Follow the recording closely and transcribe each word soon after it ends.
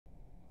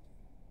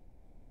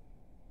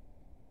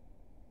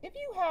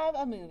you have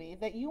a movie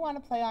that you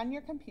want to play on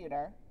your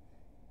computer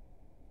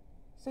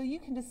so you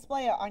can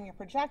display it on your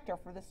projector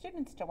for the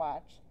students to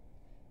watch,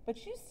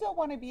 but you still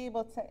want to be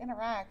able to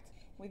interact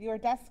with your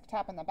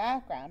desktop in the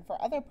background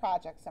for other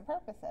projects and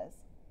purposes,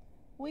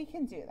 we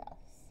can do this.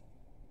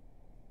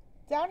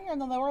 Down here in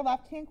the lower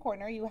left-hand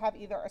corner, you have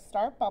either a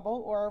start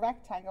bubble or a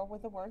rectangle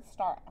with the word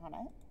start on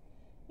it.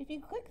 If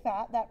you click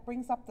that, that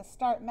brings up the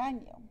start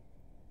menu.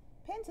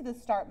 Pinned to the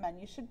start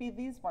menu should be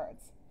these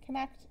words,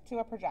 connect to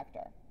a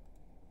projector.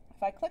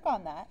 If I click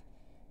on that,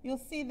 you'll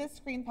see this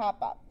screen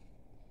pop up.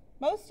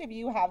 Most of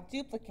you have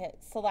duplicate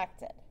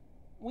selected.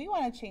 We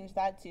want to change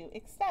that to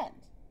extend.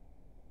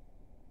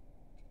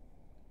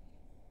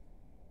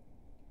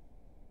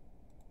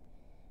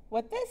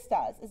 What this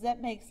does is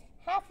it makes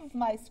half of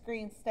my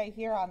screen stay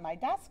here on my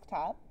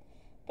desktop,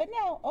 but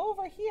now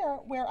over here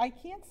where I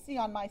can't see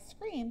on my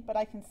screen but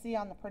I can see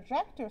on the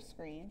projector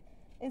screen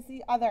is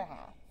the other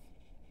half.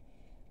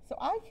 So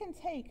I can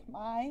take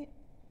my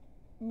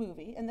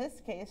movie, in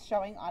this case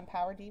showing on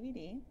Power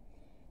DVD,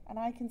 and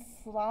I can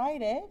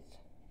slide it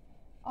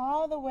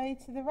all the way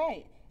to the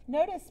right.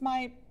 Notice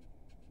I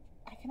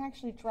can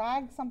actually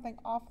drag something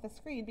off the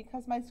screen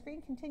because my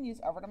screen continues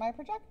over to my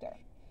projector.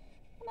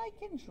 And I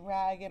can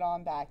drag it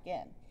on back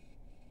in.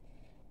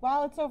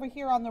 While it's over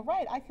here on the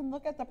right, I can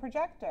look at the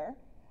projector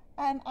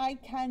and I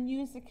can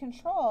use the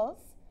controls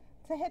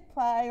to hit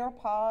play or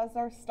pause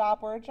or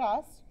stop or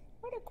adjust,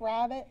 or to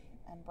grab it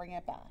and bring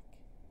it back.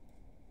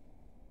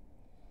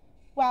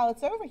 While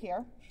it's over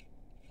here,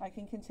 I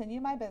can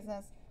continue my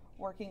business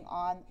working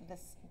on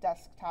this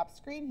desktop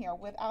screen here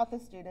without the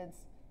students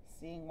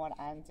seeing what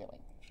I'm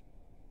doing.